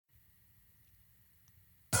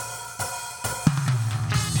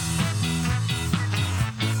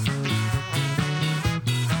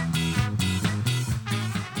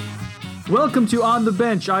Welcome to On the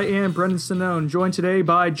Bench. I am Brendan Sonnone, joined today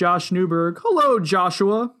by Josh Newberg. Hello,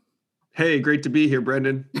 Joshua. Hey, great to be here,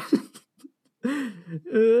 Brendan. I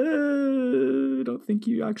don't think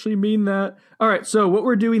you actually mean that. All right, so what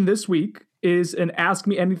we're doing this week is an Ask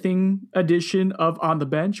Me Anything edition of On the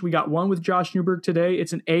Bench. We got one with Josh Newberg today.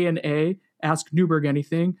 It's an A&A, Ask Newberg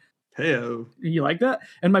Anything. Heyo. You like that?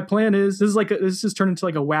 And my plan is, this is turned into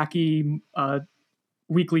like a wacky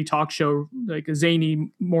weekly talk show, like a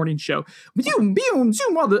zany morning show. Zoom,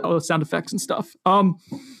 all the sound effects and stuff. But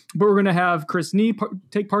we're going to have Chris Nee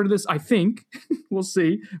take part of this, I think. We'll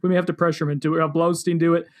see. We may have to pressure him into it. We'll have Blowstein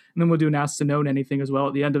do it, and then we'll do an Ask Sonnone Anything as well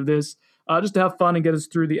at the end of this, just to have fun and get us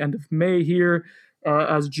through the end of May here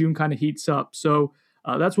as June kind of heats up. So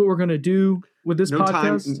that's what we're going to do with this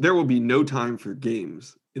podcast. There will be no time for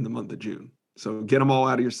games in the month of June. So get them all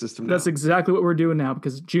out of your system now. That's exactly what we're doing now,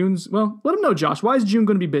 because June's, well, let them know, Josh. Why is June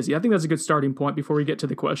going to be busy? I think that's a good starting point before we get to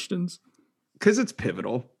the questions. Because it's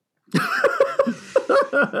pivotal.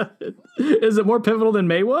 Is it more pivotal than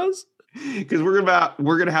May was? Because we're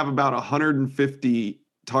gonna have about 150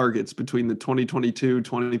 targets between the 2022,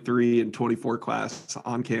 23, and 24 class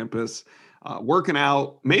on campus.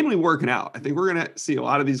 Mainly working out. I think we're going to see a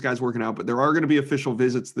lot of these guys working out, but there are going to be official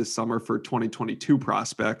visits this summer for 2022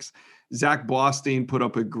 prospects. Zach Blaustein put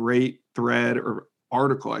up a great thread or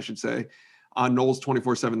article, I should say, on Noles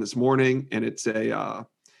 24/7 this morning, and it's a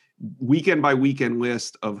weekend by weekend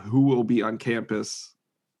list of who will be on campus.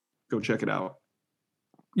 Go check it out.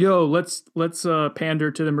 Yo, let's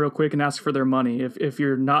pander to them real quick and ask for their money. If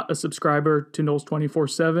you're not a subscriber to Noles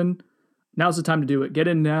 24/7, now's the time to do it. Get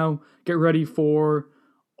in now. Get ready for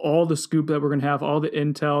all the scoop that we're going to have, all the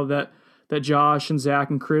intel that Josh and Zach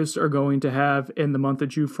and Chris are going to have in the month of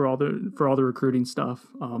June for all the recruiting stuff.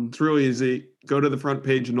 It's really easy. Go to the front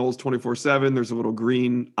page of Noles 24/7. There's a little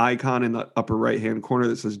green icon in the upper right-hand corner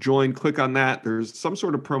that says join. Click on that. There's some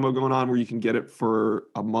sort of promo going on where you can get it for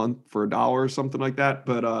a month for $1 or something like that.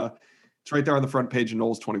 But it's right there on the front page of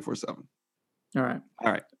Noles 24/7. All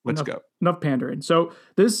right. Let's go. Enough pandering. So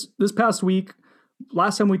this past week,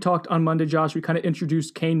 last time we talked on Monday, Josh, we kind of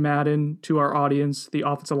introduced Kane Madden to our audience, the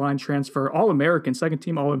offensive line transfer, All-American, second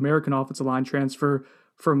team All-American offensive line transfer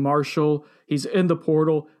from Marshall. He's in the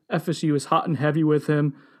portal. FSU is hot and heavy with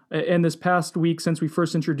him. And this past week, since we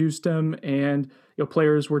first introduced him, and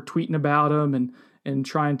players were tweeting about him and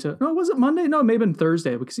trying to, no, was it Monday? No, it may have been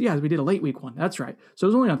Thursday, because we did a late week one. That's right. So it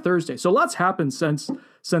was only on Thursday. So lots happened since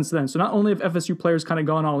then. So not only have FSU players kind of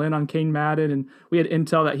gone all in on Kane Madden, and we had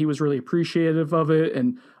intel that he was really appreciative of it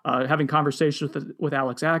and having conversations with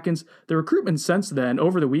Alex Atkins, the recruitment since then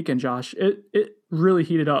over the weekend, Josh, it really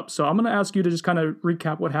heated up. So I'm going to ask you to just kind of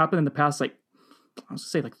recap what happened in the past, like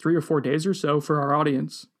 3 or 4 days or so for our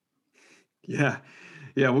audience. Yeah,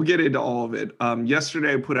 we'll get into all of it.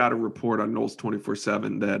 Yesterday, I put out a report on Noles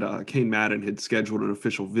 24/7 that Kane Madden had scheduled an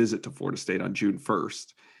official visit to Florida State on June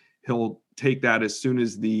 1st. He'll take that as soon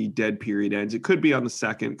as the dead period ends. It could be on the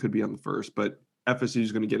 2nd, could be on the 1st, but FSU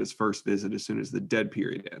is going to get his first visit as soon as the dead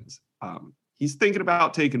period ends. He's thinking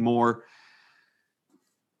about taking more,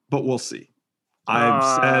 but we'll see.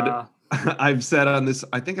 I've said on this,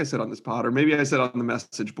 I think I said on this pod, or maybe I said on the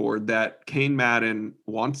message board, that Kane Madden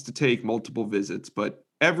wants to take multiple visits, but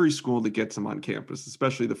every school that gets him on campus,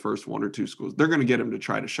 especially the first 1 or 2 schools, they're going to get him to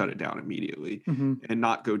try to shut it down immediately and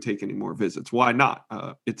not go take any more visits. Why not?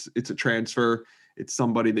 It's a transfer. It's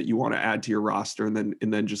somebody that you want to add to your roster and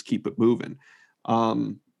then just keep it moving.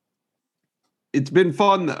 It's been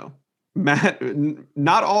fun though.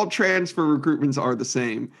 Not all transfer recruitments are the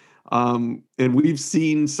same. And we've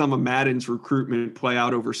seen some of Madden's recruitment play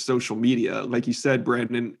out over social media. Like you said,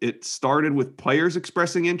 Brandon, it started with players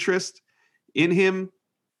expressing interest in him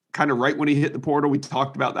kind of right when he hit the portal. We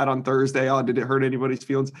talked about that on Thursday. Oh, did it hurt anybody's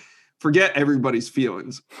feelings? Forget everybody's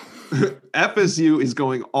feelings. FSU is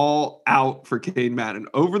going all out for Kane Madden.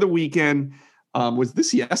 Over the weekend, was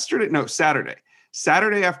this yesterday? No, Saturday.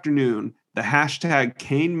 Saturday afternoon, the hashtag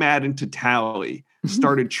Kane Madden to tally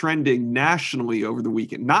started trending nationally over the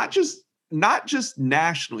weekend. Not just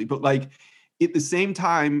nationally, but like at the same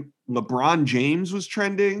time, LeBron James was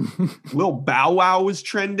trending, Lil Bow Wow was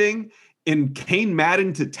trending, and Kane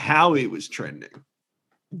Madden to tally was trending.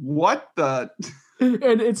 What the?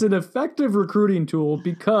 And it's an effective recruiting tool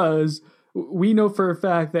because we know for a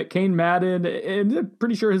fact that Kane Madden, and I'm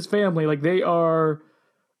pretty sure his family, like they are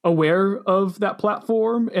aware of that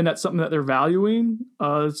platform, and that's something that they're valuing.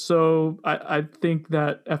 So I think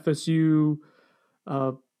that FSU,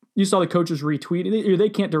 you saw the coaches retweet. They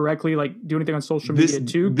can't directly like do anything on social media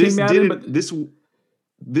to Kane Madden, but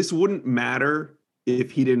this wouldn't matter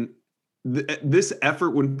if he didn't. This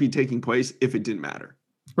effort wouldn't be taking place if it didn't matter.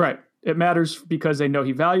 Right. It matters because they know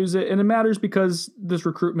he values it, and it matters because this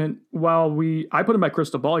recruitment, I put in my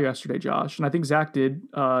crystal ball yesterday, Josh, and I think Zach did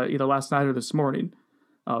either last night or this morning.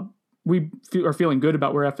 We are feeling good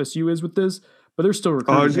about where FSU is with this, but they're still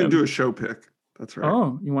recruiting. Oh, I was going to do a show pick. That's right.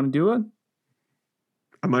 Oh, you want to do it?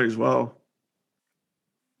 I might as well.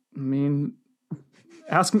 I mean,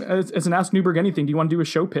 it's an Ask Newberg anything. Do you want to do a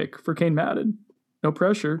show pick for Kane Madden? No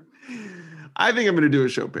pressure. I think I'm going to do a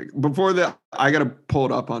show pick. Before that, I got to pull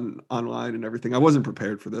it up online and everything. I wasn't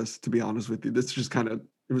prepared for this, to be honest with you. This just it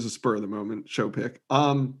was a spur of the moment show pick.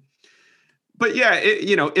 But yeah,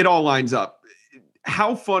 it all lines up.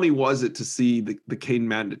 How funny was it to see the Kane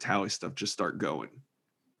Madden Tally stuff just start going?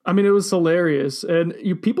 I mean, it was hilarious. And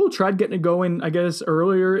people tried getting it going, I guess,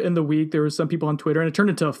 earlier in the week. There were some people on Twitter, and it turned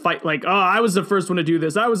into a fight like, oh, I was the first one to do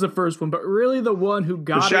this. I was the first one. But really the one who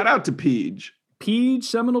got Shout out to Peach.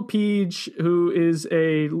 Seminole Peach, who is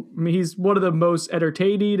he's one of the most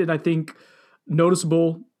entertaining and I think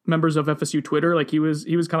noticeable members of FSU Twitter. Like he was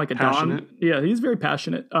kind of like a passionate. Don. Yeah, he's very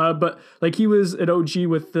passionate. But like he was an OG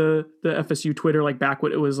with the FSU Twitter, like back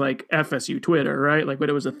when it was like FSU Twitter, right? Like when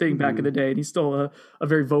it was a thing back in the day, and he's still a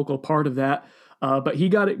very vocal part of that. But he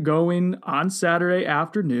got it going on Saturday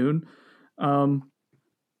afternoon.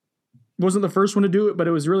 Wasn't the first one to do it, but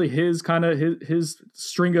it was really his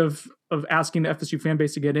string of asking the FSU fan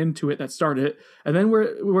base to get into it that started it. And then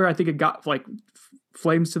where I think it got like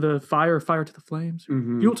flames to the fire to the flames,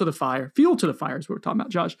 fuel to the fire is what we're talking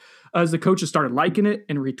about, Josh. As the coaches started liking it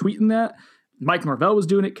and retweeting that, Mike Norvell was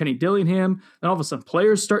doing it, Kenny Dillingham, and all of a sudden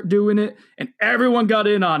players start doing it, and everyone got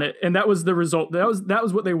in on it, and that was the result. That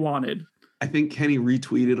was what they wanted. I think Kenny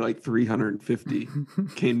retweeted like 350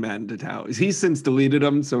 Kane Madden tallies. He's since deleted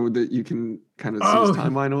them so that you can kind of see his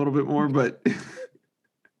timeline a little bit more, but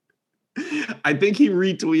I think he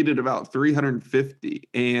retweeted about 350,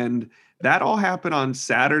 and that all happened on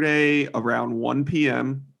Saturday around 1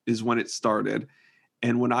 p.m. is when it started.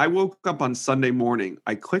 And when I woke up on Sunday morning,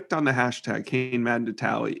 I clicked on the hashtag Kane Madden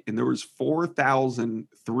Tally, and there was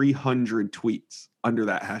 4,300 tweets under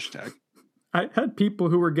that hashtag. I had people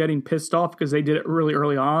who were getting pissed off because they did it really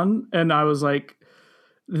early on. And I was like,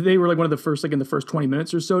 they were like one of the first, like in the first 20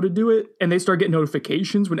 minutes or so to do it. And they started getting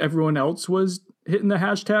notifications when everyone else was hitting the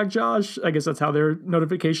hashtag, Josh. I guess that's how their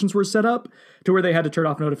notifications were set up, to where they had to turn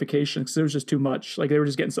off notifications because it was just too much. Like they were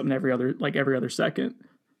just getting something every other second.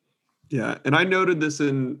 Yeah. And I noted this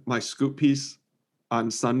in my scoop piece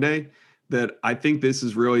on Sunday that I think this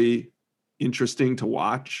is really interesting to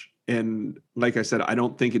watch. And like I said, I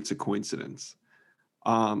don't think it's a coincidence.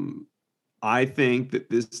 I think that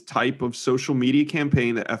this type of social media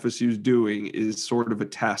campaign that FSU is doing is sort of a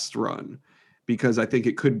test run, because I think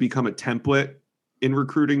it could become a template in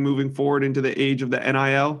recruiting moving forward into the age of the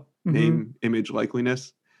NIL, name, image,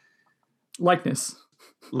 likeness. Likeness.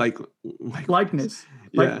 Likeness.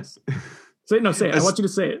 Yeah. Say it. I want you to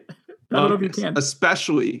say it. I don't know if you can.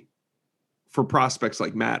 Especially for prospects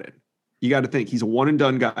like Madden. You got to think he's a one and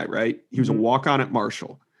done guy, right? He was a walk-on at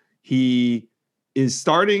Marshall. He is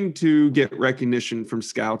starting to get recognition from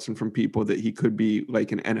scouts and from people that he could be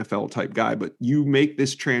like an NFL type guy, but you make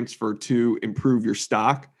this transfer to improve your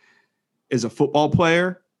stock as a football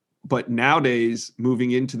player. But nowadays,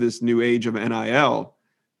 moving into this new age of NIL,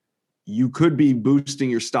 you could be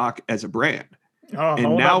boosting your stock as a brand.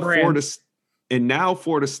 And now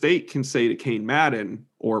Florida State can say to Kane Madden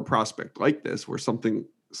or a prospect like this, where something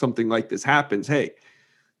like this happens, hey,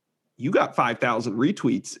 you got 5,000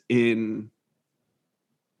 retweets in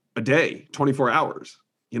a day, 24 hours,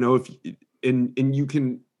 and you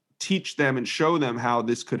can teach them and show them how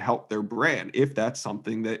this could help their brand if that's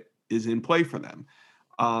something that is in play for them.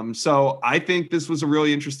 So I think this was a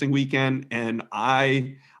really interesting weekend, and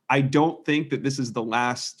I don't think that this is the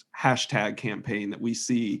last hashtag campaign that we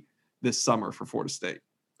see this summer for Florida State.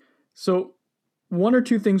 So one or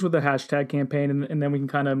two things with the hashtag campaign, and then we can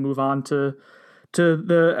kind of move on to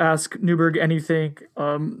the Ask Newberg Anything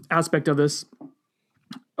aspect of this.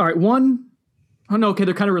 All right,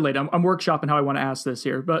 they're kind of related. I'm workshopping how I want to ask this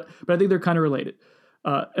here, but I think they're kind of related.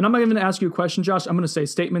 And I'm not even going to ask you a question, Josh. I'm going to say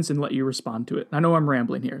statements and let you respond to it. I know I'm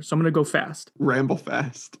rambling here, so I'm going to go fast. Ramble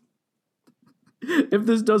fast. If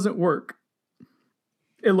this doesn't work,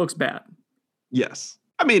 it looks bad. Yes.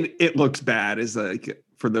 I mean, it looks bad as like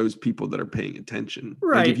for those people that are paying attention.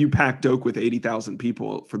 Right. Like if you packed Oak with 80,000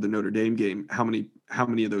 people for the Notre Dame game, how many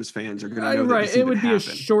of those fans are going to know that this it would happen? Be a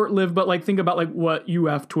short-lived, but like think about like what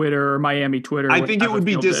UF Twitter or Miami Twitter. I think it would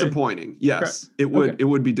be disappointing. Yes, okay. It would. Okay. It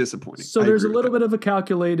would be disappointing. So there's a little bit of a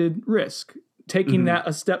calculated risk. Taking that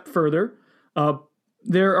a step further,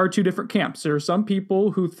 there are two different camps. There are some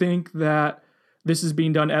people who think that this is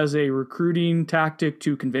being done as a recruiting tactic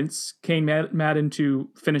to convince Kane Madden to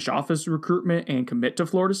finish off his recruitment and commit to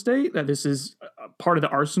Florida State, that this is part of the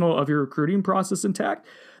arsenal of your recruiting process intact.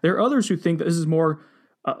 There are others who think that this is more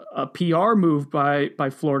a PR move by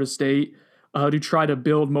Florida State to try to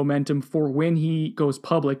build momentum for when he goes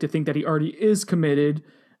public, to think that he already is committed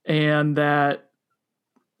and that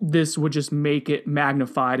this would just make it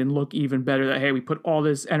magnified and look even better, that, hey, we put all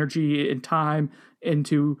this energy and time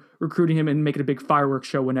into recruiting him and make it a big fireworks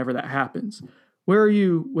show whenever that happens. Where are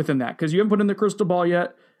you within that? Because you haven't put in the crystal ball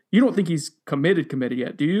yet. You don't think he's committed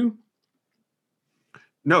yet, do you?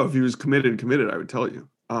 No, if he was committed, I would tell you.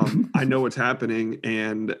 I know what's happening,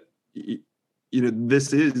 and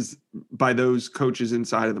this is by those coaches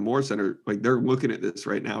inside of the Moore Center. Like, they're looking at this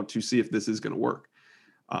right now to see if this is going to work.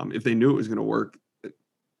 If they knew it was going to work,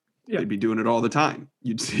 they'd be doing it all the time.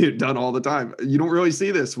 You'd see it done all the time. You don't really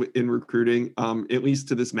see this in recruiting, at least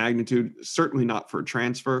to this magnitude, certainly not for a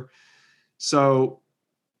transfer. So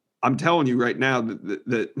I'm telling you right now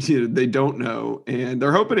that they don't know, and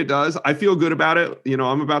they're hoping it does. I feel good about it.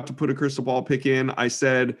 I'm about to put a crystal ball pick in. I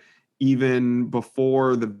said, even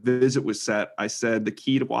before the visit was set, I said the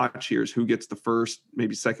key to watch here is who gets the first,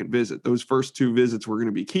 maybe second visit. Those first two visits were going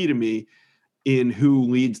to be key to me in who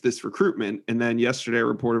leads this recruitment. And then yesterday I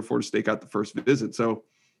reported Florida State got the first visit. So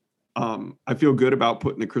I feel good about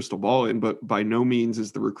putting the crystal ball in, but by no means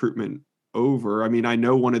is the recruitment over. I mean, I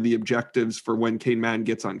know one of the objectives for when Kane Madden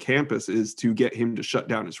gets on campus is to get him to shut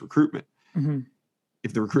down his recruitment. Mm-hmm.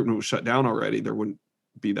 If the recruitment was shut down already, there wouldn't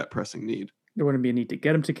be that pressing need. There wouldn't be a need to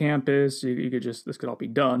get him to campus. This could all be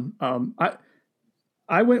done.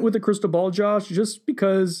 I went with the crystal ball, Josh, just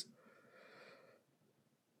because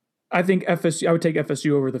I think FSU, I would take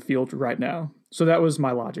FSU over the field right now. So that was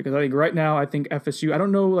my logic. Because I think right now, I think FSU, I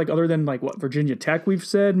don't know, like, other than like what Virginia Tech we've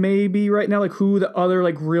said maybe right now, like who the other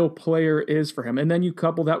like real player is for him. And then you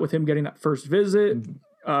couple that with him getting that first visit.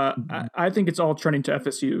 I think it's all trending to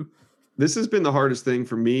FSU. This has been the hardest thing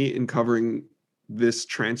for me in covering this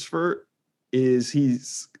transfer is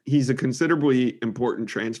he's a considerably important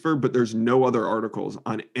transfer, but there's no other articles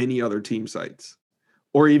on any other team sites.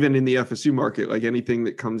 Or even in the FSU market, like anything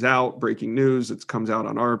that comes out, breaking news, it comes out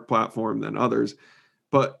on our platform than others.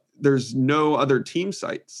 But there's no other team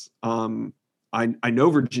sites. I know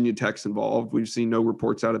Virginia Tech's involved. We've seen no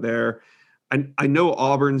reports out of there. I know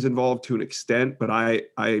Auburn's involved to an extent, but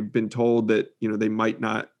I've been told that they might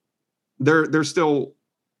not. They're still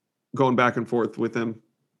going back and forth with them.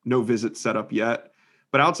 No visits set up yet.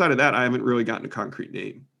 But outside of that, I haven't really gotten a concrete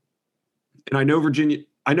name. And I know Virginia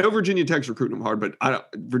Tech's recruiting them hard, but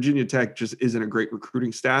Virginia Tech just isn't a great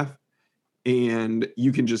recruiting staff. And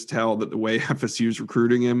you can just tell that the way FSU's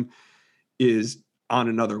recruiting him is on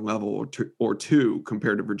another level or two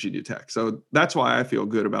compared to Virginia Tech. So that's why I feel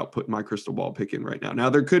good about putting my crystal ball pick in right now. Now,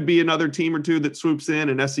 there could be another team or two that swoops in,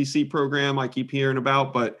 an SEC program I keep hearing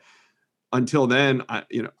about, but until then,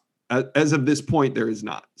 as of this point, there is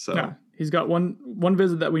not. So. Yeah. He's got one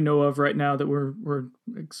visit that we know of right now that we're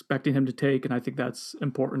expecting him to take, and I think that's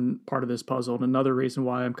important part of this puzzle. And another reason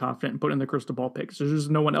why I'm confident in putting the crystal ball pick is there's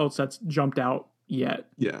just no one else that's jumped out yet.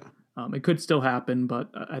 Yeah, it could still happen,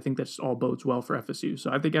 but I think that just all bodes well for FSU.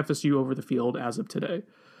 So I think FSU over the field as of today.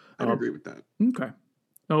 I agree with that. Okay.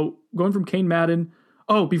 So going from Kane Madden.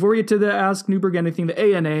 Oh, before we get to the Ask Newberg Anything, the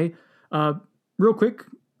ANA, real quick.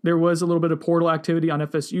 There was a little bit of portal activity on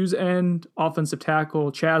FSU's end. Offensive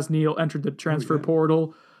tackle Chaz Neal entered the transfer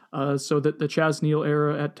portal, so that the Chaz Neal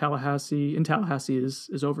era in Tallahassee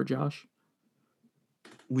is over, Josh.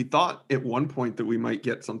 We thought at one point that we might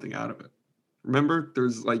get something out of it. Remember,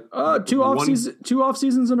 there's like two off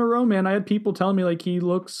seasons in a row, man. I had people telling me like he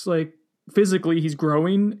looks like physically he's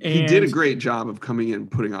growing. And he did a great job of coming in and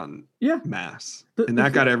putting on mass, and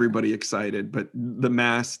that got everybody excited. But the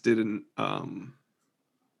mass didn't.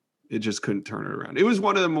 It just couldn't turn it around. It was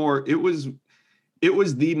one of the more. It was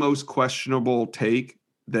the most questionable take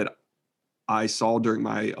that I saw during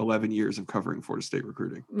my 11 years of covering Florida State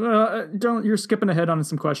recruiting. You're skipping ahead on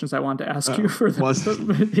some questions I wanted to ask you for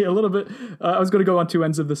that. Yeah, a little bit. I was going to go on two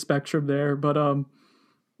ends of the spectrum there, but I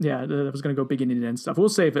was going to go beginning and end stuff. We'll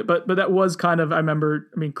save it. But that was kind of, I remember,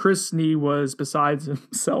 Chris Nee was besides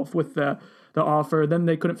himself with the offer. Then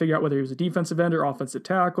they couldn't figure out whether he was a defensive end or offensive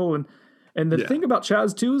tackle. And the thing about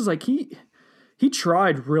Chaz too is like he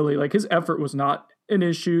tried really, like his effort was not an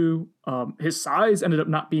issue. His size ended up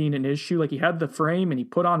not being an issue. Like he had the frame and he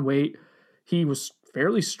put on weight. He was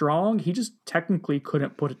fairly strong. He just technically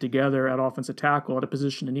couldn't put it together at offensive tackle at a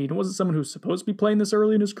position of need. It wasn't someone who was supposed to be playing this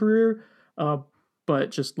early in his career,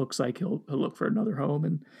 but just looks like he'll look for another home.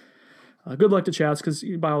 And Good luck to Chaz, because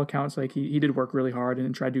by all accounts, like he did work really hard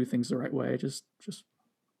and tried to do things the right way. Just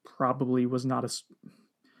probably was not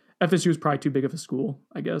FSU was probably too big of a school,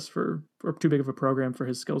 I guess, or too big of a program for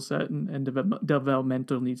his skill set and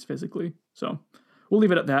developmental needs physically. So we'll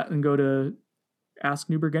leave it at that and go to Ask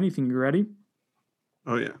Newberg Anything. You ready?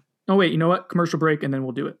 Oh, yeah. Oh, wait, you know what? Commercial break, and then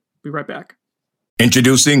we'll do it. Be right back.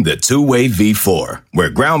 Introducing the Two-Way V4,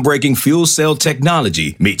 where groundbreaking fuel cell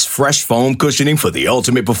technology meets fresh foam cushioning for the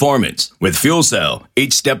ultimate performance. With Fuel Cell,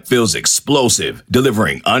 each step feels explosive,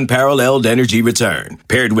 delivering unparalleled energy return.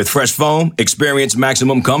 Paired with fresh foam, experience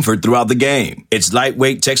maximum comfort throughout the game. Its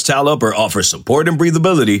lightweight textile upper offers support and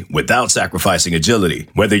breathability without sacrificing agility.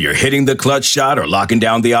 Whether you're hitting the clutch shot or locking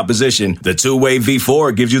down the opposition, the Two-Way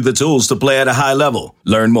V4 gives you the tools to play at a high level.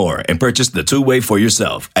 Learn more and purchase the Two-Way for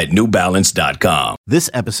yourself at newbalance.com. This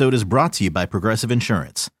episode is brought to you by Progressive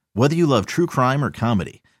Insurance. Whether you love true crime or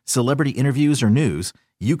comedy, celebrity interviews or news,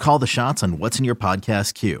 you call the shots on what's in your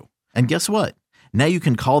podcast queue. And guess what? Now you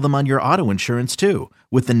can call them on your auto insurance too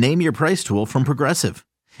with the Name Your Price tool from Progressive.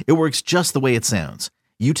 It works just the way it sounds.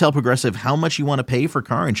 You tell Progressive how much you want to pay for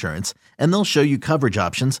car insurance, and they'll show you coverage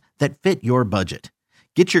options that fit your budget.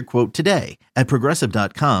 Get your quote today at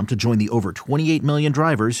Progressive.com to join the over 28 million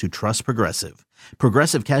drivers who trust Progressive.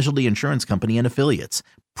 Progressive Casualty Insurance Company and Affiliates.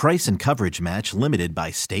 Price and coverage match limited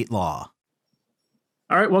by state law.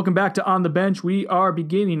 All right, welcome back to On the Bench. We are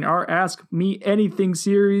beginning our Ask Me Anything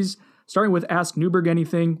series, starting with Ask Newberg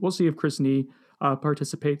Anything. We'll see if Chris Nee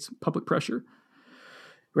participates. Public pressure.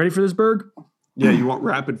 Ready for this, Berg? Yeah, you want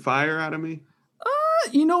rapid fire out of me?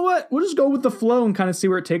 You know what? We'll just go with the flow and kind of see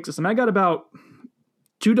where it takes us. And I got about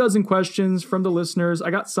 24 questions from the listeners.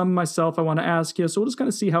 I got some myself I want to ask you, so we'll just kind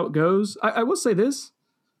of see how it goes. I will say this.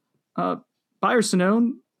 Buyer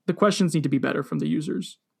Sinone, the questions need to be better from the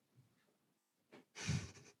users.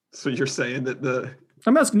 So you're saying that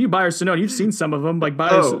I'm asking you, Buyer Sinone. You've seen some of them. Like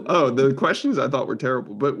Buyer. The questions I thought were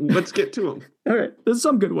terrible, but let's get to them. All right. There's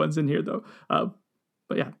some good ones in here, though.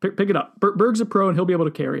 But yeah, pick it up. Berg's a pro, and he'll be able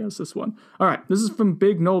to carry us this one. All right. This is from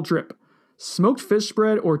Big Noel Drip. Smoked fish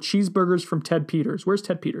spread or cheeseburgers from Ted Peters? Where's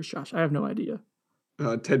Ted Peters, Josh? I have no idea.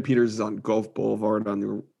 Ted Peters is on Gulf Boulevard on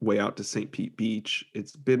their way out to St. Pete Beach.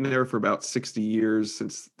 It's been there for about 60 years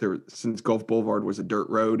since Gulf Boulevard was a dirt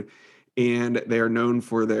road, and they are known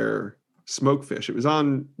for their smoked fish. It was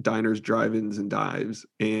on diners, drive-ins, and dives,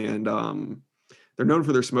 and they're known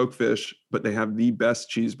for their smoked fish, but they have the best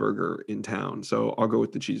cheeseburger in town. So I'll go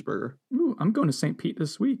with the cheeseburger. Ooh, I'm going to St. Pete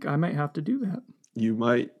this week. I might have to do that. You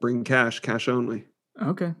might bring cash only.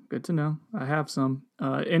 Okay, good to know. I have some.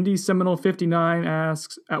 Indy Seminole 59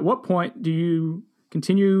 asks, at what point do you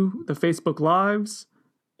continue the Facebook Lives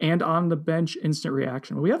and On the Bench instant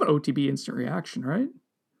reaction? Well, we have an OTB instant reaction, right?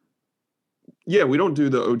 Yeah, we don't do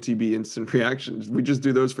the OTB instant reactions. We just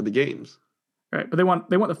do those for the games. Right, but they want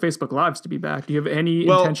the Facebook Lives to be back. Do you have any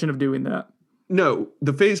intention of doing that? No,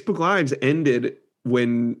 the Facebook Lives ended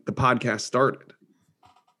when the podcast started.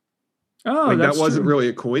 Oh, that wasn't true. really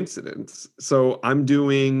a coincidence. So I'm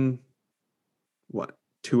doing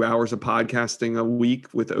 2 hours of podcasting a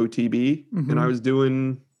week with OTB, and I was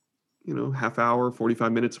doing, half hour,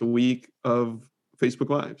 45 minutes a week of Facebook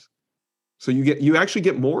Lives. So you actually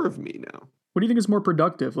get more of me now. What do you think is more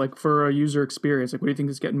productive, like for a user experience? Like, what do you think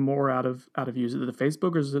is getting more out of you? Is it the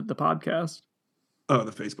Facebook or is it the podcast? Oh,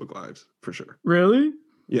 the Facebook Lives for sure. Really?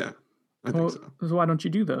 Yeah, I think so. So why don't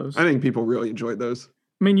you do those? I think people really enjoyed those.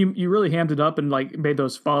 I mean, you really hammed it up and like made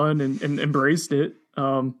those fun and embraced it.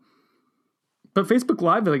 But Facebook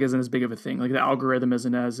Live isn't as big of a thing. Like the algorithm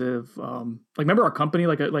isn't as if remember our company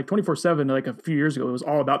like 24/7 like a few years ago it was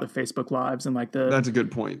all about the Facebook Lives and like That's a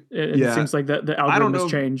good point. It seems like the algorithm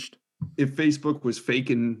has changed. If Facebook was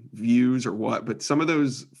faking views or what, but some of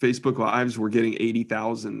those Facebook Lives were getting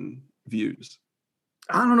 80,000 views.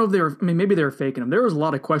 I don't know if maybe they were faking them. There was a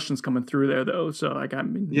lot of questions coming through there though. So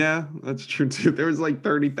yeah, that's true too. There was like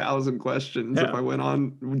 30,000 questions. Yeah. If I went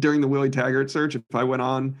on during the Willie Taggart search, if I went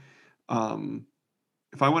on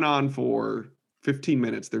for 15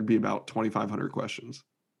 minutes, there'd be about 2,500 questions.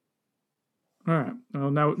 All right.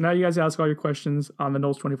 Well, now you guys ask all your questions on the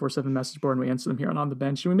Knowles 24/7 message board, and we answer them here on the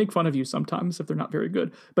bench. And we make fun of you sometimes if they're not very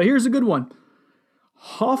good. But here's a good one.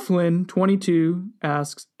 Hofflin 22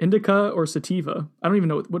 asks, indica or sativa? I don't even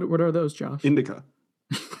know what are those, Josh? Indica.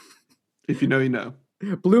 If you know, you know.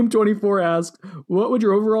 Bloom 24 asks, what would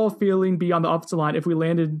your overall feeling be on the offensive line if we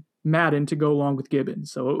landed Madden to go along with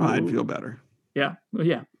Gibbons? So I'd feel better. Yeah.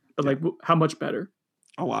 But how much better?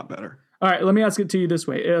 A lot better. All right, let me ask it to you this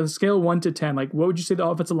way. On a scale 1 to 10, what would you say the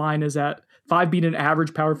offensive line is at? 5 being an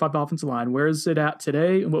average Power 5 offensive line. Where is it at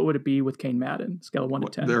today, and what would it be with Kane Madden? Scale of 1 to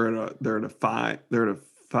 10. They're at a 5. They're at a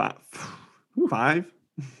Five?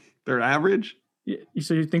 They're average? Yeah,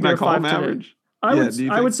 so you think Can I they're call 5 them today? average? I Yeah, would do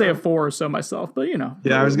you I think would say a so? 4 or so myself, but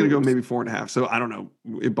Yeah, I was going to go maybe 4.5. So I don't know.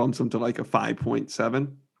 It bumps them to like a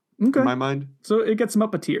 5.7 Okay. in my mind. So it gets them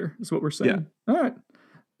up a tier, is what we're saying. Yeah. All right.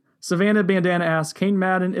 Savannah Bandana asks, Kane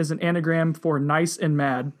Madden is an anagram for nice and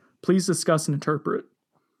mad. Please discuss and interpret.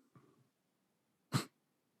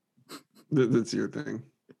 That's your thing.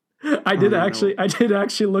 I did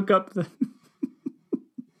actually look up the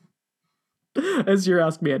as you're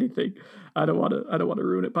asking me anything. I don't want to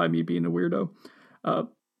ruin it by me being a weirdo.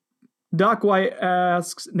 Doc White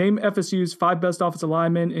asks, name FSU's 5 best offensive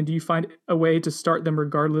linemen, and do you find a way to start them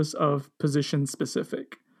regardless of position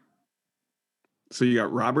specific? So you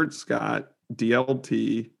got Robert Scott,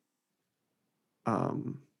 DLT,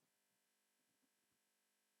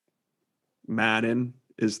 Madden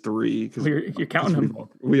is 3. Because you're counting them.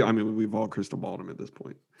 We've all crystal balled him at this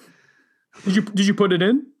point. Did you put it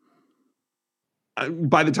in?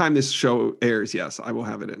 By the time this show airs, yes, I will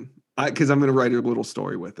have it in. Because I'm going to write a little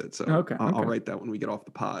story with it. So okay. I'll write that when we get off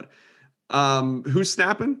the pod. Who's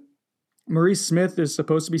snapping? Maurice Smith is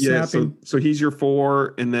supposed to be snapping. So he's your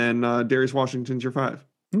 4, and then Darius Washington's your 5.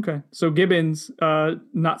 Okay. So Gibbons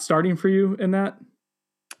not starting for you in that?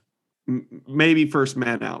 Maybe first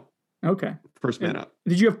man out. Okay. First man out.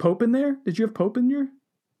 Did you have Pope in there? Did you have Pope in your?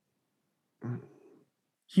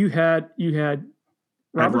 You had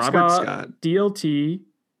Robert Scott, DLT,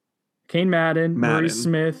 Kane Madden, Maurice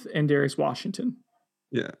Smith, and Darius Washington.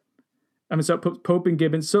 Yeah. I mean, so Pope and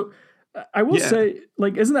Gibbons. So I will say,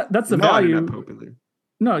 like, isn't that's the value? I didn't have Pope in there.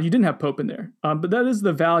 No, you didn't have Pope in there. But that is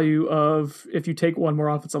the value of if you take one more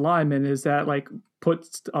offensive lineman, is that like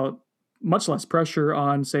puts much less pressure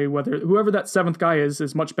on, say, whoever that 7th guy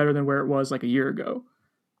is much better than where it was like a year ago.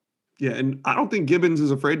 Yeah, and I don't think Gibbons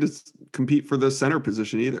is afraid to compete for the center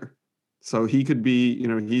position either. So he could be,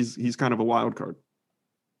 he's kind of a wild card.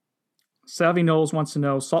 Savvy Knowles wants to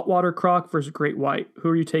know, saltwater croc versus great white. Who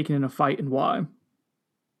are you taking in a fight and why?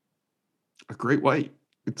 A great white.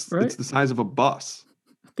 It's the size of a bus.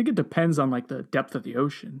 I think it depends on like the depth of the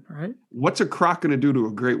ocean, right? What's a croc going to do to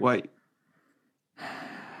a great white?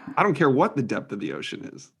 I don't care what the depth of the ocean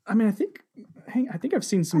is. I mean, I think I've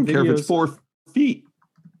seen some videos. I don't care if it's 4 feet.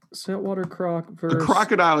 Saltwater croc versus a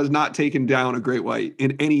crocodile is not taking down a great white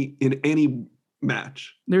in any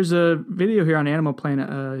match. There's a video here on Animal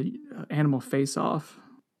Planet, Animal Face Off.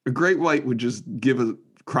 A great white would just give a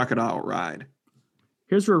crocodile a ride.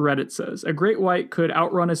 Here's where Reddit says, a great white could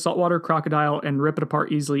outrun a saltwater crocodile and rip it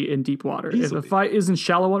apart easily in deep water. Easily. If a fight is in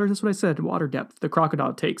shallow water, that's what I said, water depth, the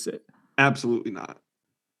crocodile takes it. Absolutely not.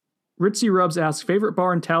 Ritzy Rubs asks, favorite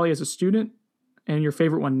bar and tally as a student and your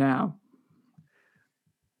favorite one now?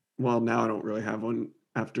 Well, now I don't really have one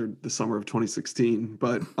after the summer of 2016,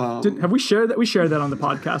 but have we shared that? We shared that on the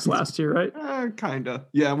podcast last year, right? Kinda.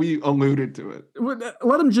 Yeah, we alluded to it.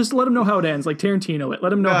 Let them know how it ends, like Tarantino. Let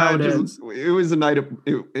them know how it ends. It was a night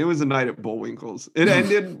at Bullwinkle's. It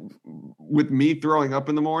ended with me throwing up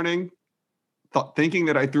in the morning, thinking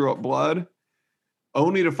that I threw up blood,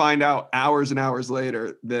 only to find out hours and hours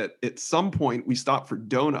later that at some point we stopped for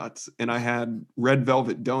donuts and I had red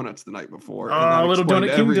velvet donuts the night before. A little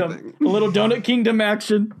Donut Kingdom. A little Donut Kingdom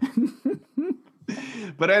action.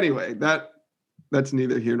 But anyway, that's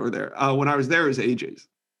neither here nor there. When I was there, it was AJ's.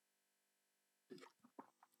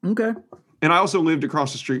 Okay. And I also lived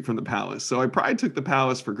across the street from the Palace. So I probably took the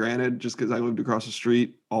Palace for granted just because I lived across the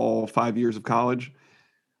street all 5 years of college.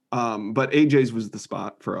 But AJ's was the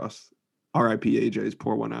spot for us. RIP AJ's,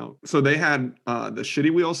 pour one out. So they had the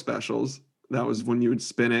Shitty Wheel specials. That was when you would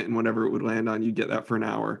spin it and whatever it would land on, you'd get that for an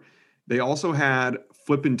hour. They also had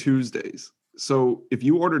Flippin' Tuesdays. So if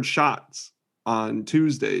you ordered shots on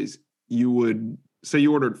Tuesdays, you would say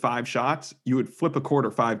you ordered 5 shots, you would flip a quarter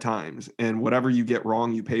 5 times. And whatever you get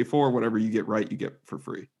wrong, you pay for. Whatever you get right, you get for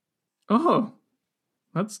free. Oh,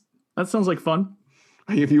 that sounds like fun.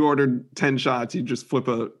 If you ordered 10 shots, you just flip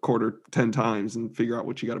a quarter 10 times and figure out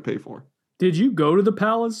what you got to pay for. Did you go to the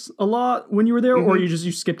Palace a lot when you were there, or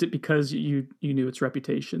you skipped it because you knew its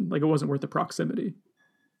reputation? Like it wasn't worth the proximity?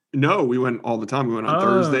 No, we went all the time. We went on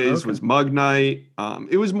Thursdays. Okay. Was Mug Night.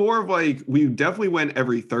 It was more of like, we definitely went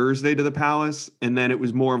every Thursday to the Palace, and then it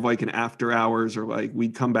was more of like an after hours, or like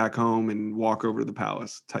we'd come back home and walk over to the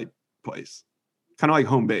Palace type place. Kind of like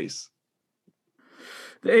home base.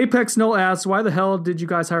 The Apex Null asks, why the hell did you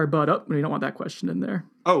guys hire Bud? Oh, you don't want that question in there.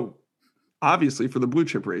 Oh, obviously for the blue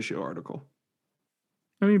chip ratio article.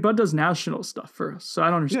 I mean, Bud does national stuff for us, so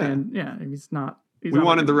I don't understand. Yeah, he's not. We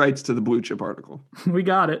wanted the rights to the blue chip article. We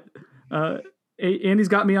got it. And he's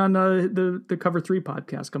got me on the Cover 3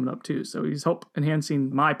 podcast coming up too. So he's helped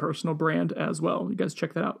enhancing my personal brand as well. You guys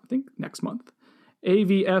check that out, I think, next month.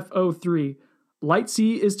 AVF03.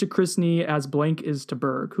 Lightsey is to Chris Nee as blank is to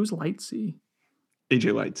Berg. Who's Lightsey?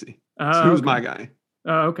 AJ Lightsey. So who's okay. my guy?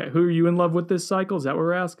 Okay. Who are you in love with this cycle? Is that what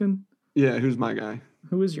we're asking? Yeah, who's my guy?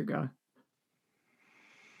 Who is your guy?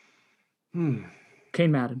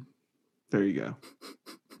 Kane Madden. There you go.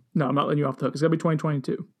 No, I'm not letting you off the hook. It's going to be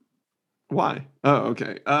 2022. Why? Oh,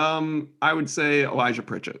 okay. I would say Elijah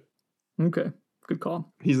Pritchett. Okay. Good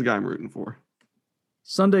call. He's the guy I'm rooting for.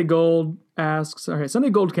 Sunday Gold asks, all right, Sunday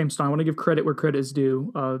Gold came strong. I want to give credit where credit is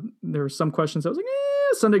due. There were some questions I was like,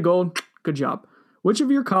 Sunday Gold, good job. Which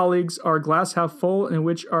of your colleagues are glass half full and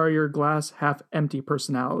which are your glass half empty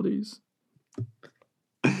personalities?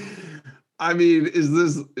 I mean,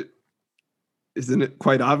 isn't it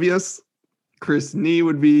quite obvious? Chris Nee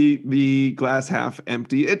would be the glass half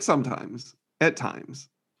empty. At times.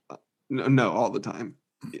 No, all the time.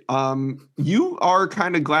 You are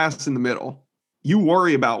kind of glass in the middle. You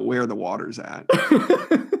worry about where the water's at.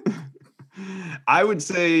 I would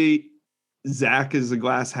say Zach is a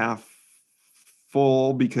glass half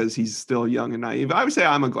full because he's still young and naive. I would say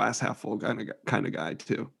I'm a glass half full kind of guy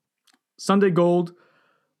too. Sunday Gold,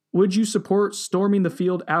 would you support storming the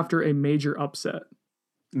field after a major upset?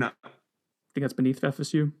 No. I think that's beneath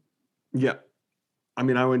FSU. Yeah. I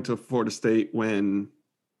mean, I went to Florida State when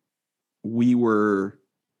we were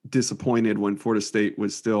disappointed when Florida State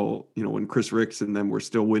was still, when Chris Ricks and them were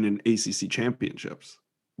still winning ACC championships.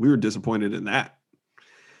 We were disappointed in that.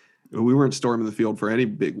 We weren't storming the field for any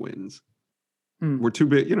big wins. We're too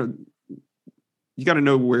big, you got to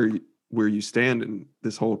know where you stand in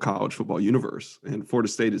this whole college football universe. And Florida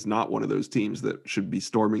State is not one of those teams that should be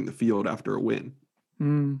storming the field after a win.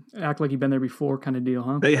 Act like you've been there before kind of deal,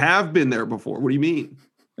 huh? They have been there before. What do you mean?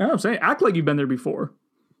 I'm saying act like you've been there before.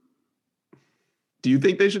 Do you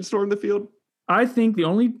think they should storm the field? I think the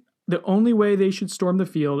only way they should storm the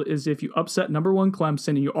field is if you upset number 1 Clemson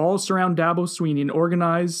and you all surround Dabo Swinney, an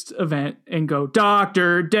organized event, and go,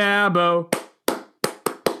 Dr. Dabo,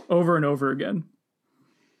 over and over again.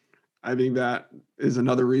 I think that is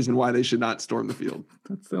another reason why they should not storm the field.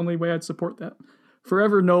 That's the only way I'd support that.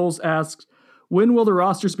 Forever Knowles asks, when will the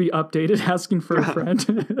rosters be updated? Asking for a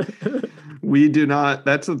friend. We do not.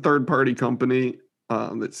 That's a third-party company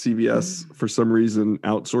that CBS, for some reason,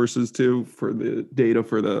 outsources to for the data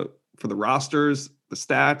for the rosters, the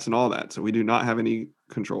stats, and all that. So we do not have any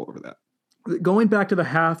control over that. Going back to the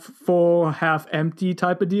half full, half empty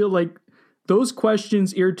type of deal, like those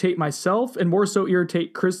questions irritate myself and more so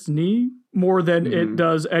irritate Chris Nee more than it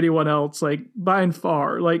does anyone else, like by and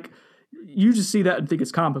far. Like you just see that and think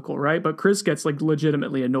it's comical, right? But Chris gets like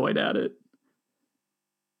legitimately annoyed at it.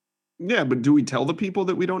 Yeah, but do we tell the people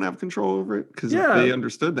that we don't have control over it? Because if they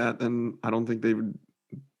understood that, then I don't think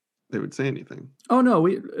they would say anything. Oh no,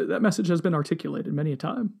 that message has been articulated many a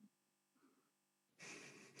time.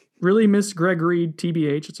 Really miss Greg Reed,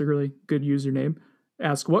 TBH. It's a really good username.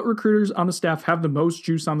 Ask, what recruiters on the staff have the most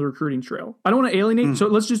juice on the recruiting trail? I don't want to alienate, so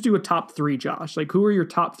let's just do a top 3, Josh. Like, who are your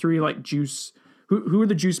top 3, like, juice? Who are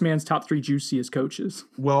the Juice Man's top 3 juiciest coaches?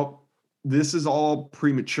 Well, this is all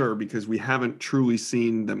premature because we haven't truly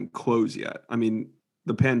seen them close yet. I mean,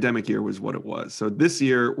 the pandemic year was what it was. So this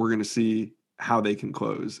year, we're going to see how they can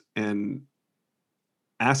close. And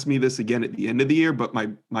ask me this again at the end of the year, but my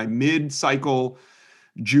mid-cycle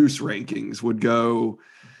juice rankings would go,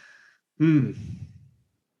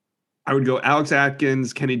 I would go Alex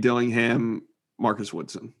Atkins, Kenny Dillingham, Marcus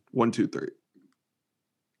Woodson. 1, 2, 3.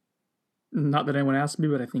 Not that anyone asked me,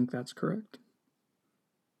 but I think that's correct.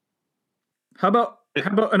 How about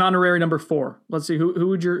an honorary number 4? Let's see, who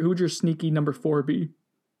would your sneaky number 4 be?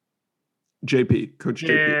 JP, Coach JP.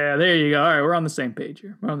 Yeah, there you go. All right, we're on the same page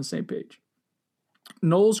here. We're on the same page.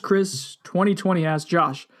 Knowles Chris 2020 asks,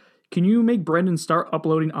 Josh, can you make Brendan start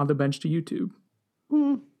uploading On the Bench to YouTube?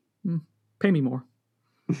 Pay me more.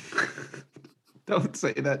 Don't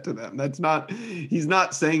say that to them. He's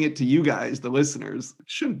not saying it to you guys, the listeners.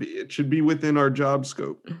 It should be within our job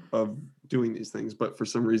scope of doing these things, but for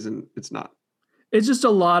some reason it's not. It's just a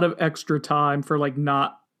lot of extra time for like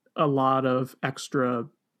not a lot of extra,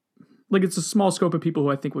 like it's a small scope of people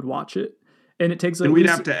who I think would watch it. And it takes and we'd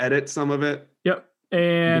have to edit some of it. Yep.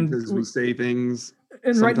 And because we say things.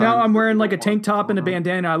 And right now I'm wearing like a tank top and a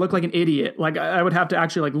bandana. I look like an idiot. Like I would have to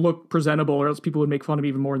actually like look presentable or else people would make fun of me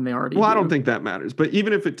even more than they already do. I don't think that matters. But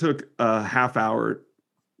even if it took a half hour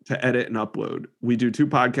to edit and upload, we do 2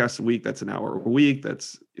 podcasts a week. That's an hour a week.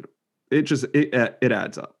 That's, it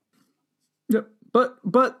adds up. Yep.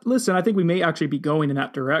 But listen, I think we may actually be going in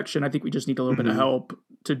that direction. I think we just need a little bit of help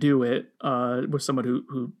to do it with someone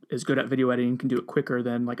who is good at video editing, can do it quicker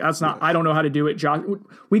than like that's not. I don't know how to do it. Josh,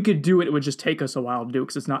 we could do it. It would just take us a while to do it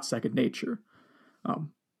because it's not second nature.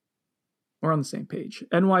 We're on the same page.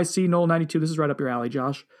 NYC Noel 92. This is right up your alley,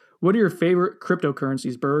 Josh. What are your favorite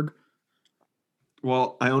cryptocurrencies, Berg?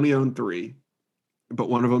 Well, I only own 3, but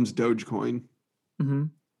one of them's Dogecoin. Mm-hmm.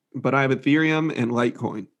 But I have Ethereum and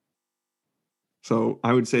Litecoin. So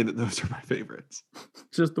I would say that those are my favorites.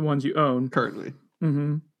 Just the ones you own Currently.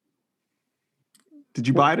 Mm-hmm. Did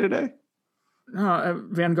you buy today? No,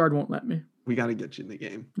 Vanguard won't let me. We got to get you in the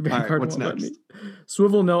game. Vanguard All right, what's won't next? let me.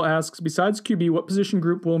 Swivel No asks, besides QB, what position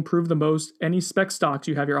group will improve the most? Any spec stocks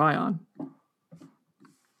you have your eye on?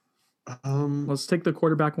 Let's take the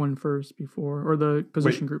quarterback one first or the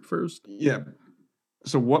position group first. Yeah.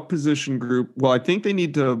 So what position group? Well, I think they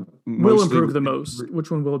need to will improve the most. Which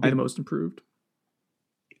one will be the most improved?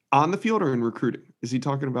 On the field or in recruiting? Is he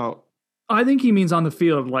talking about? I think he means on the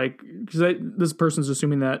field, like, because this person's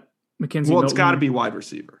assuming that Mackenzie. Well, it's got to be wide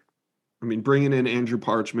receiver. I mean, bringing in Andrew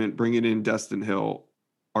Parchment, bringing in Destin Hill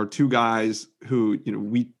are 2 guys who,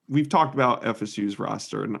 we've talked about FSU's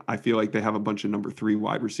roster, and I feel like they have a bunch of number 3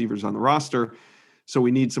 wide receivers on the roster. So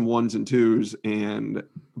we need some 1s and 2s. And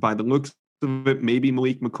by the looks of it, maybe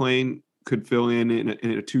Malik McClain could fill in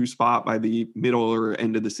a 2 spot by the middle or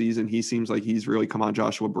end of the season. He seems like he's really come on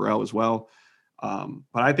Joshua Burrell as well.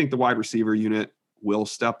 But I think the wide receiver unit will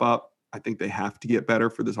step up. I think they have to get better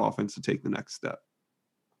for this offense to take the next step.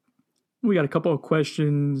 We got a couple of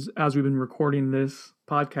questions as we've been recording this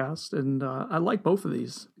podcast, and I like both of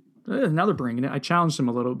these. Now they're bringing it. I challenged them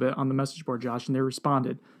a little bit on the message board, Josh, and they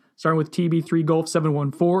responded. Starting with TB3 Golf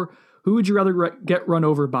 714, who would you rather get run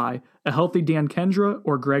over by, a healthy Dan Kendra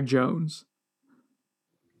or Greg Jones?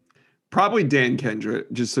 Probably Dan Kendra,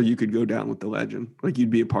 just so you could go down with the legend. Like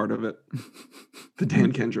you'd be a part of it. The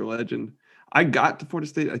Dan Kendra legend. I got to Florida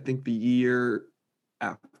State, I think, the year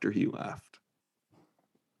after he left.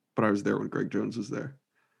 But I was there when Greg Jones was there.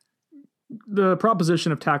 The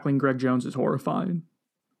proposition of tackling Greg Jones is horrifying.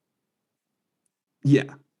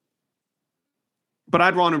 Yeah. But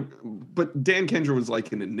but Dan Kendra was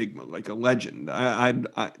like an enigma, like a legend.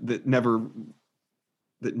 That never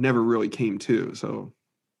really came to. So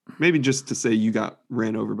maybe just to say you got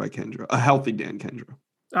ran over by Kendra, a healthy Dan Kendra.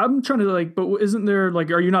 I'm trying to but isn't there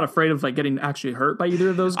are you not afraid of getting actually hurt by either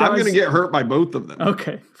of those guys? I'm going to get hurt by both of them.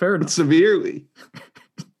 Okay, fair enough. Severely.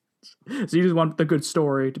 So you just want the good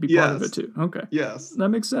story to be part of it too. Okay. Yes. That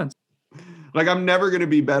makes sense. I'm never going to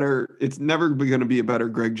be better. It's never going to be a better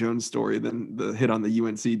Greg Jones story than the hit on the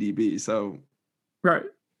UNC DB. So. Right.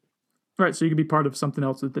 So you could be part of something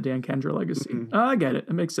else with the Dan Kendra legacy. Mm-hmm. I get it.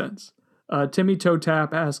 It makes sense. Timmy Toe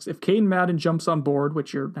Tap asks, if Caden Madden jumps on board,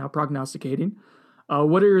 which you're now prognosticating,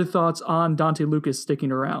 what are your thoughts on Dante Lucas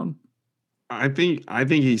sticking around? I think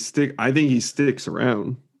he sticks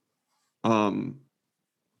around.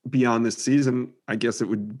 Beyond this season, I guess it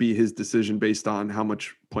would be his decision based on how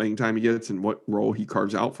much playing time he gets and what role he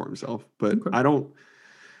carves out for himself. But okay. I don't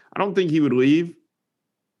think he would leave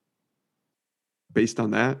based on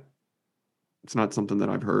that. It's not something that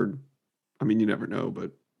I've heard. I mean, you never know, but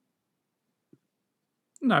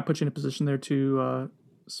no, I put you in a position there to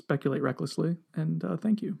speculate recklessly, and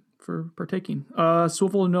thank you for partaking.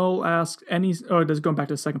 Swivel Noel asks, going back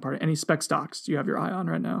to the second part, any spec stocks do you have your eye on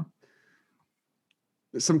right now?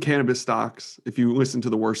 Some cannabis stocks. If you listen to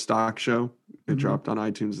the Worst Stock Show, it dropped on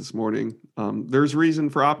iTunes this morning. There's reason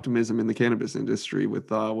for optimism in the cannabis industry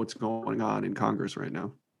with what's going on in Congress right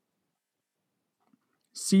now.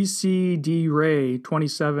 CCD Ray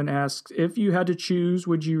 27 asks, if you had to choose,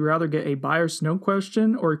 would you rather get a buy or snow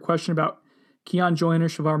question or a question about Keon Joyner,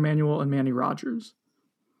 Shavar Manuel, and Manny Rogers?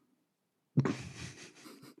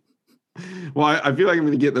 Well, I feel like I'm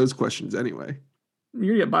going to get those questions anyway. You're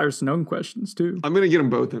going to get buy or snow questions too. I'm going to get them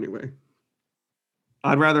both anyway.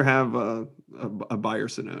 I'd rather have a buy or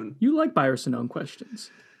Sonone. You like buy or Sonone questions,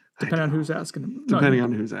 depending on who's asking them. Depending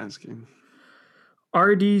on who's asking.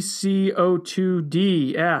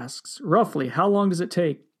 RDCO2D asks, roughly, how long does it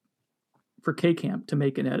take for K-Camp to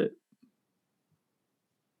make an edit?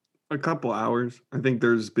 A couple hours. I think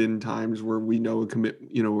there's been times where we know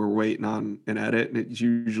we're waiting on an edit, and it's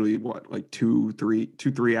usually like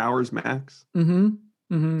 2-3 hours max.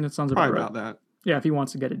 That sounds probably about right. That. Yeah, if he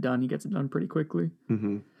wants to get it done, he gets it done pretty quickly.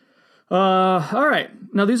 Mm-hmm. All right.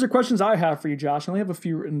 Now these are questions I have for you, Josh. I only have a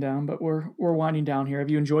few written down, but we're winding down here. Have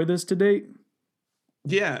you enjoyed this to date?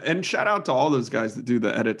 Yeah, and shout out to all those guys that do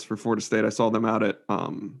the edits for Florida State. I saw them out at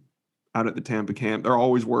the Tampa camp. They're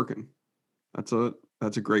always working. That's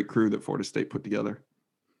a great crew that Florida State put together.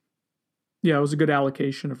 Yeah, it was a good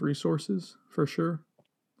allocation of resources for sure.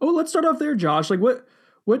 Oh, let's start off there, Josh. Like, what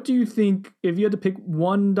What do you think, if you had to pick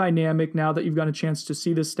one dynamic now that you've gotten a chance to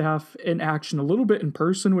see the staff in action a little bit in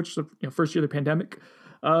person, which first year of the pandemic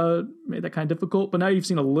made that kind of difficult, but now you've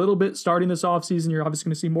seen a little bit starting this offseason. You're obviously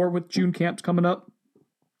going to see more with June camps coming up.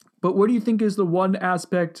 But what do you think is the one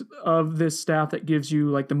aspect of this staff that gives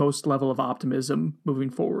you like the most level of optimism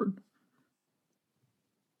moving forward?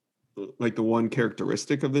 Like the one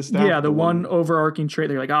characteristic of this staff? Yeah, the one overarching trait.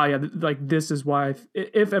 They're like, oh yeah, like this is why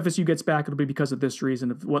if FSU gets back, it'll be because of this reason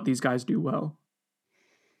of what these guys do well.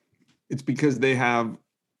 It's because they have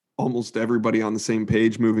almost everybody on the same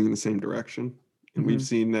page moving in the same direction. And we've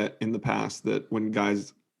seen that in the past, that when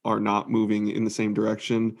guys are not moving in the same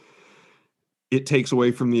direction, it takes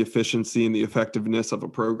away from the efficiency and the effectiveness of a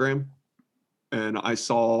program. And I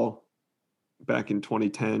saw back in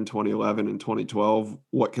 2010, 2011, and 2012,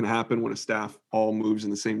 what can happen when a staff all moves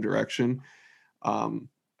in the same direction. I'm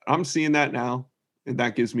seeing that now, and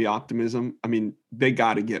that gives me optimism. I mean, they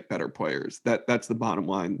got to get better players. That's the bottom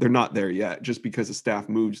line. They're not there yet. Just because a staff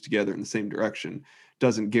moves together in the same direction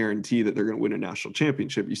doesn't guarantee that they're going to win a national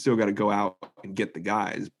championship. You still got to go out and get the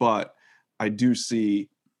guys. But I do see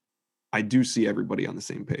everybody on the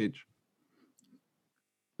same page.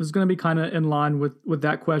 This is going to be kind of in line with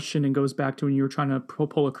that question, and goes back to when you were trying to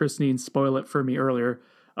pull a Christine and spoil it for me earlier.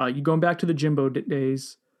 You going back to the Jimbo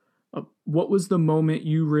days, what was the moment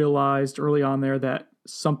you realized early on there that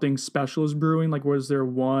something special is brewing? Like, was there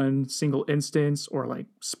one single instance or like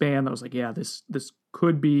span that was like, yeah, this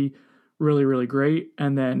could be really, really great?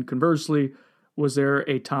 And then conversely, was there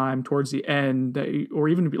a time towards the end that, or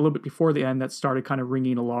even a little bit before the end, that started kind of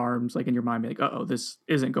ringing alarms like in your mind, like, uh-oh, this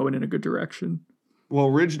isn't going in a good direction? Well,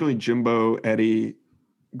 originally Jimbo, Eddie,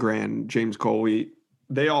 Gran, James Coley,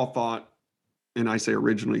 they all thought, and I say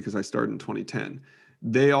originally because I started in 2010,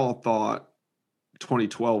 they all thought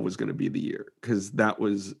 2012 was going to be the year because that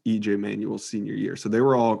was EJ Manuel's senior year. So they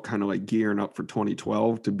were all kind of like gearing up for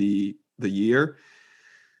 2012 to be the year.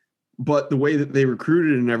 But the way that they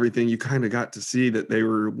recruited and everything, you kind of got to see that they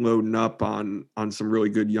were loading up on some really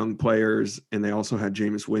good young players. And they also had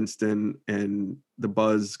Jameis Winston and the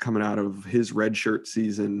buzz coming out of his redshirt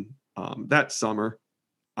season. That summer,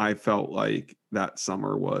 I felt like that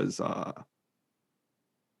summer was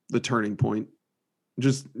the turning point.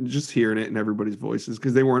 Just hearing it in everybody's voices,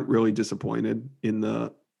 because they weren't really disappointed in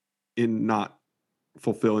not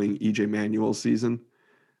fulfilling EJ Manuel's season.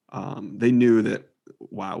 They knew that,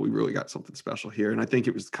 wow, we really got something special here. And I think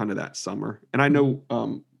it was kind of that summer. And I know,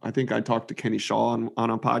 I think I talked to Kenny Shaw on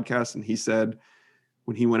a podcast, and he said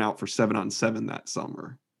when he went out for 7-on-7 that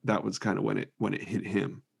summer, that was kind of when it hit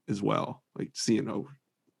him as well. Like seeing, oh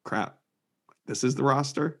crap, this is the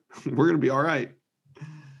roster. We're going to be all right.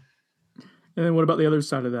 And then what about the other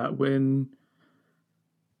side of that? When,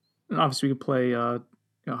 and obviously we could play,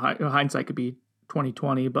 hindsight could be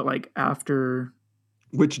 2020, but like after.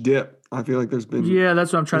 Which dip? I feel like there's been. Yeah,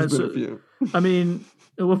 that's what I'm trying to say. A few. I mean,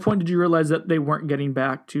 at what point did you realize that they weren't getting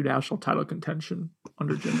back to national title contention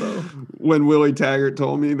under Jimbo? When Willie Taggart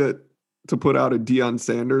told me that to put out a Deion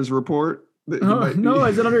Sanders report. No,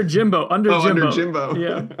 I said under Jimbo. Under Jimbo.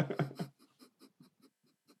 Yeah.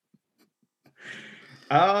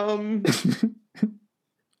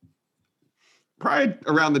 Probably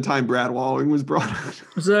around the time Brad Walling was brought on.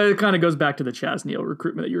 So it kind of goes back to the Chaz Neal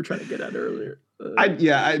recruitment that you were trying to get at earlier.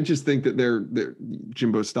 I just think that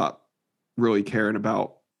Jimbo stopped really caring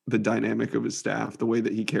about the dynamic of his staff the way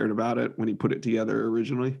that he cared about it when he put it together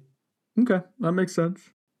originally. Okay, that makes sense.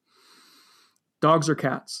 Dogs or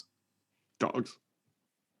cats? Dogs.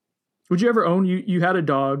 Would you ever own, you had a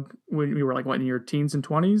dog when you were like, what, in your teens and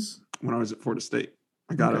 20s? When I was at Florida State.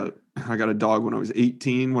 I got a dog when I was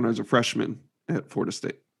 18, when I was a freshman at Florida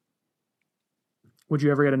State. Would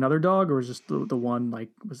you ever get another dog, or was just the one, like,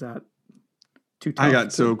 was that too tough? I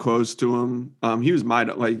got so close to him. He was my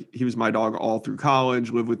dog all through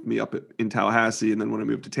college, lived with me up in Tallahassee. And then when I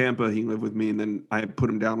moved to Tampa, he lived with me. And then I put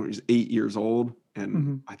him down when he was 8 years old.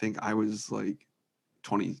 And I think I was like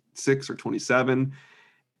 26 or 27.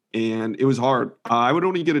 And it was hard. I would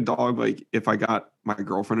only get a dog like if I got my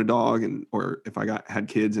girlfriend a dog, or if I had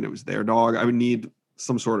kids and it was their dog. I would need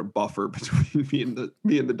some sort of buffer between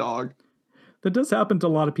me and the dog. That does happen to a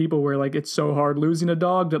lot of people where like it's so hard losing a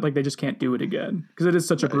dog that like they just can't do it again because it is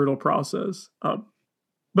such a brutal process. But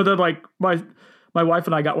then like my wife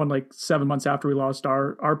and I got one like 7 months after we lost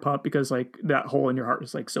our pup, because like that hole in your heart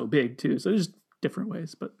was like so big too. So there's just different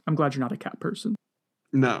ways. But I'm glad you're not a cat person.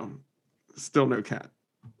 No, still no cat.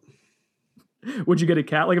 Would you get a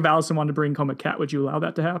cat? Like if Allison wanted to bring home a cat, would you allow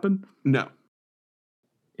that to happen? No.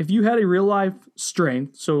 if you had a real life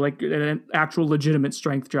strength, so like an actual legitimate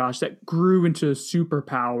strength, Josh, that grew into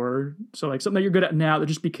superpower, so like something that you're good at now that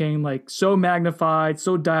just became like so magnified,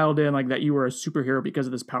 so dialed in, like that you were a superhero because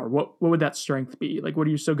of this power, what would that strength be? Like, what are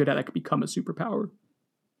you so good at that could become a superpower?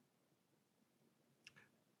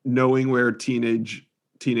 Knowing where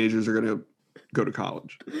teenagers are going to go to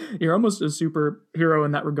college. You're almost a superhero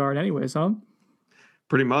in that regard anyways, huh?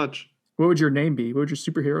 Pretty much. What would your name be? What would your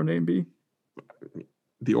superhero name be?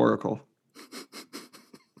 The Oracle.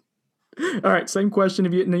 All right, same question.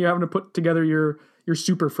 If you're having to put together your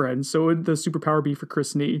super friends, so what would the superpower be for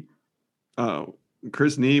Chris Nee? Oh,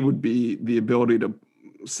 Chris Nee would be the ability to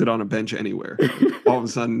sit on a bench anywhere. All of a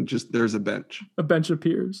sudden, just there's a bench. A bench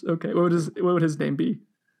appears. Okay, what would his name be?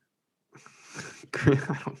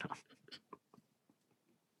 I don't know.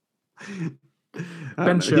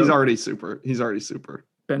 Ben Show. He's already super.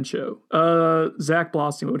 Ben Show. Zach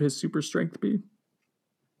Blossing, what would his super strength be?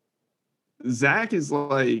 Zach is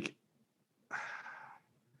like,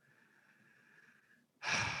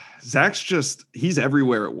 he's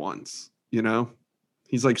everywhere at once, you know?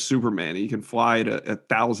 He's like Superman. He can fly at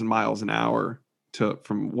 1,000 miles an hour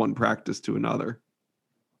from one practice to another.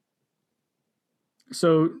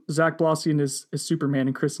 So Zach Blossing is Superman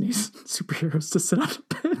and Chris Nee's superheroes to sit on a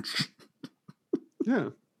bench. Yeah.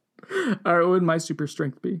 All right, what would my super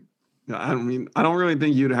strength be? I don't really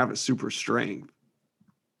think you'd have a super strength.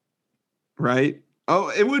 Right? Oh,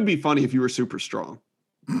 it would be funny if you were super strong.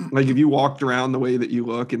 Like if you walked around the way that you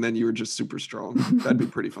look and then you were just super strong. That'd be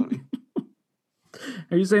pretty funny.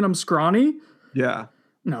 Are you saying I'm scrawny? Yeah.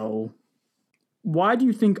 No. Why do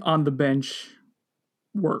you think on the bench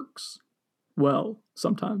works well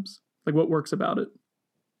sometimes? Like what works about it?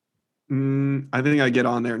 I think I get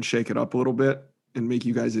on there and shake it up a little bit and make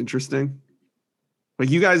you guys interesting. Like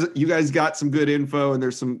you guys got some good info and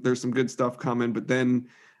there's some good stuff coming, but then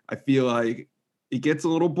I feel like it gets a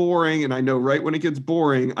little boring, and I know right when it gets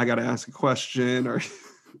boring, I got to ask a question or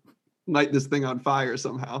light this thing on fire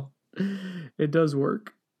somehow. It does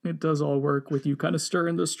work. It does all work with you kind of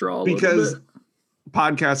stirring the straw because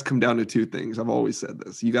podcasts come down to two things. I've always said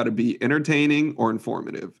this. You got to be entertaining or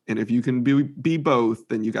informative. And if you can be both,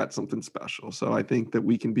 then you got something special. So I think that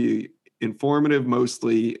we can be informative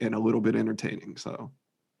mostly and a little bit entertaining. So.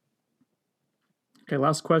 Okay,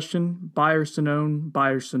 last question. Buy or Sonnone?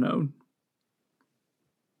 Buy or Sonnone?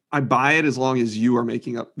 I buy it as long as you are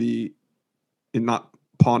making up and not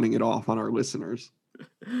pawning it off on our listeners.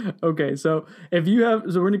 Okay, so we're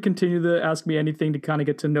going to continue to ask me anything to kind of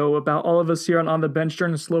get to know about all of us here on the bench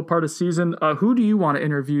during the slow part of season. Who do you want to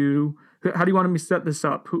interview? How do you want me to set this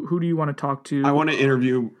up? Who do you want to talk to? I want to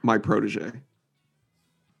interview my protege,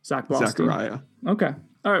 Zach Blossing. Zachariah. Okay.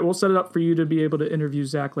 All right, we'll set it up for you to be able to interview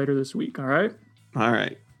Zach later this week. All right? All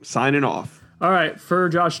right. Signing off. All right. For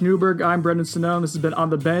Josh Newberg, I'm Brendan Sonnone. This has been On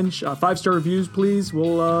the Bench. 5-star reviews, please.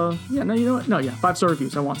 We'll, you know what? No, yeah, 5-star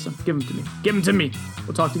reviews. I want some. Give them to me. Give them to me.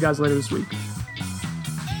 We'll talk to you guys later this week.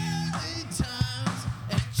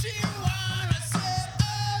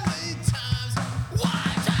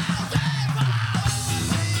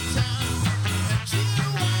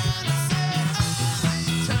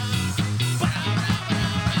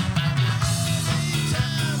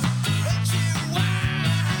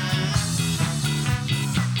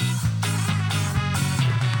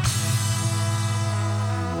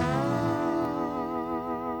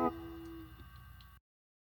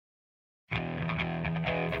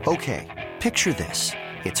 Okay, picture this.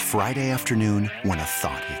 It's Friday afternoon when a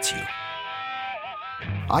thought hits you.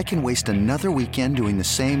 I can waste another weekend doing the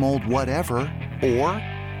same old whatever, or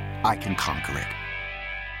I can conquer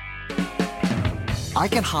it. I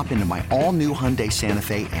can hop into my all-new Hyundai Santa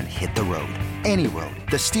Fe and hit the road. Any road.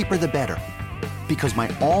 The steeper, the better. Because my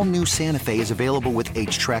all-new Santa Fe is available with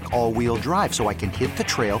H-Track all-wheel drive, so I can hit the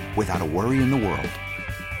trail without a worry in the world.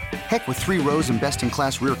 Heck, with 3 rows and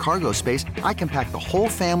best-in-class rear cargo space, I can pack the whole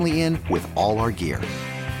family in with all our gear.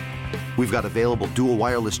 We've got available dual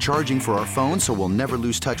wireless charging for our phones, so we'll never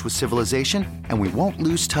lose touch with civilization, and we won't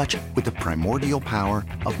lose touch with the primordial power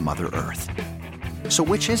of Mother Earth. So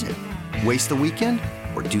which is it? Waste the weekend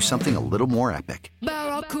or do something a little more epic?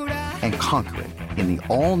 And conquer it in the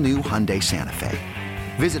all-new Hyundai Santa Fe.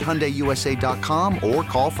 Visit HyundaiUSA.com or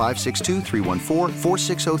call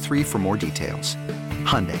 562-314-4603 for more details.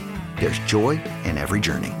 Hyundai. There's joy in every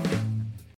journey.